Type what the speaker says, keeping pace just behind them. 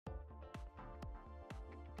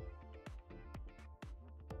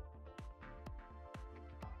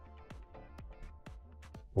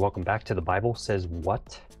Welcome back to The Bible Says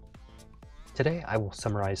What? Today I will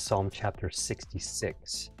summarize Psalm chapter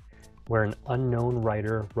 66, where an unknown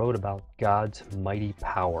writer wrote about God's mighty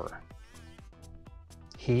power.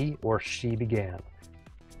 He or she began,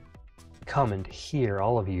 "Come and hear,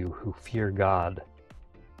 all of you who fear God.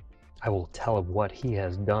 I will tell of what he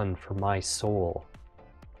has done for my soul.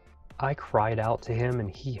 I cried out to him and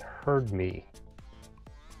he heard me.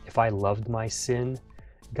 If I loved my sin,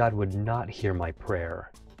 God would not hear my prayer.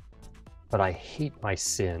 But I hate my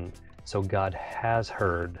sin, so God has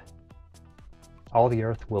heard. All the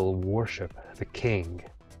earth will worship the King."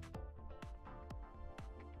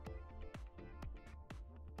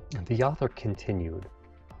 The author continued,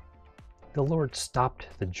 "The Lord stopped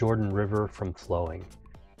the Jordan River from flowing.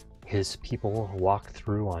 His people walked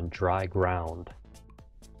through on dry ground.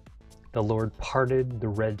 The Lord parted the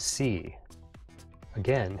Red Sea.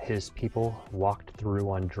 Again, his people walked through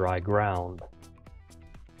on dry ground.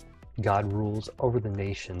 God rules over the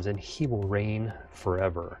nations, and he will reign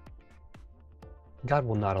forever. God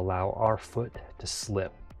will not allow our foot to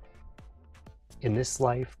slip. In this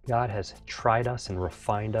life, God has tried us and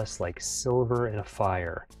refined us like silver in a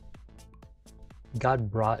fire. God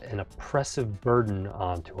brought an oppressive burden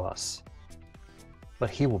onto us, but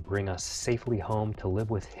he will bring us safely home to live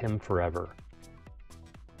with him forever.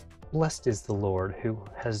 Blessed is the Lord who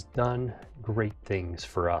has done great things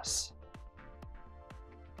for us."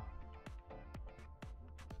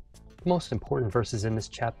 The most important verses in this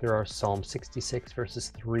chapter are Psalm 66 verses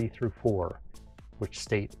 3 through 4, which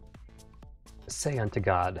state, "Say unto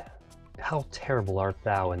God, how terrible art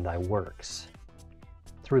thou in thy works!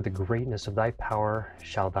 Through the greatness of thy power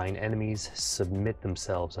shall thine enemies submit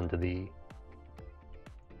themselves unto thee.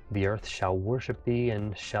 The earth shall worship thee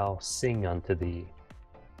and shall sing unto thee.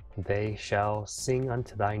 They shall sing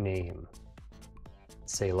unto thy name.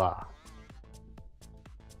 Selah."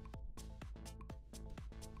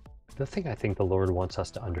 The thing I think the Lord wants us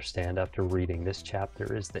to understand after reading this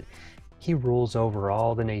chapter is that he rules over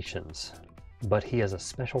all the nations, but he has a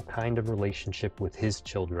special kind of relationship with his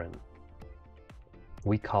children.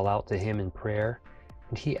 We call out to him in prayer,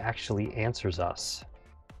 and he actually answers us.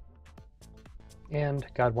 And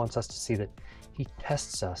God wants us to see that he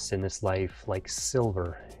tests us in this life like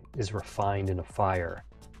silver is refined in a fire.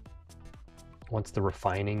 Once the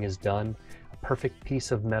refining is done, a perfect piece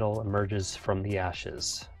of metal emerges from the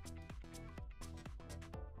ashes.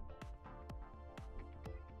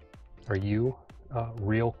 Are you a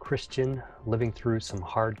real Christian living through some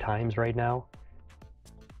hard times right now?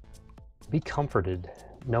 Be comforted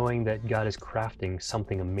knowing that God is crafting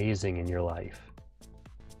something amazing in your life.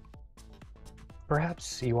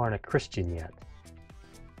 Perhaps you aren't a Christian yet.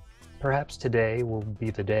 Perhaps today will be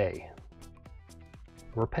the day.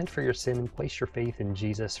 Repent for your sin and place your faith in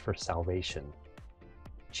Jesus for salvation.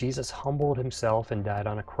 Jesus humbled himself and died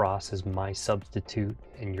on a cross as my substitute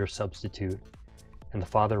and your substitute, and the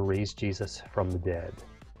Father raised Jesus from the dead.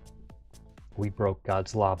 We broke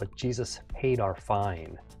God's law, but Jesus paid our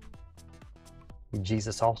fine.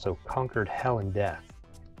 Jesus also conquered hell and death,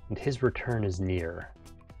 and his return is near.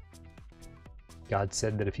 God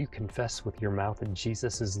said that if you confess with your mouth that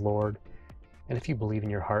Jesus is Lord, and if you believe in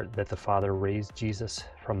your heart that the Father raised Jesus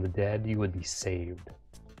from the dead, you would be saved.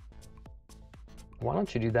 Why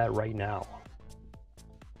don't you do that right now?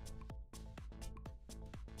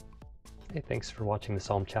 Hey, thanks for watching the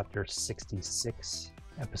Psalm chapter 66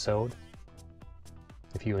 episode.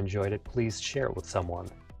 If you enjoyed it, please share it with someone.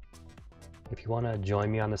 If you want to join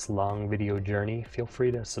me on this long video journey, feel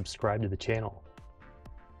free to subscribe to the channel.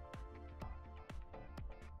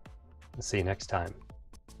 See you next time.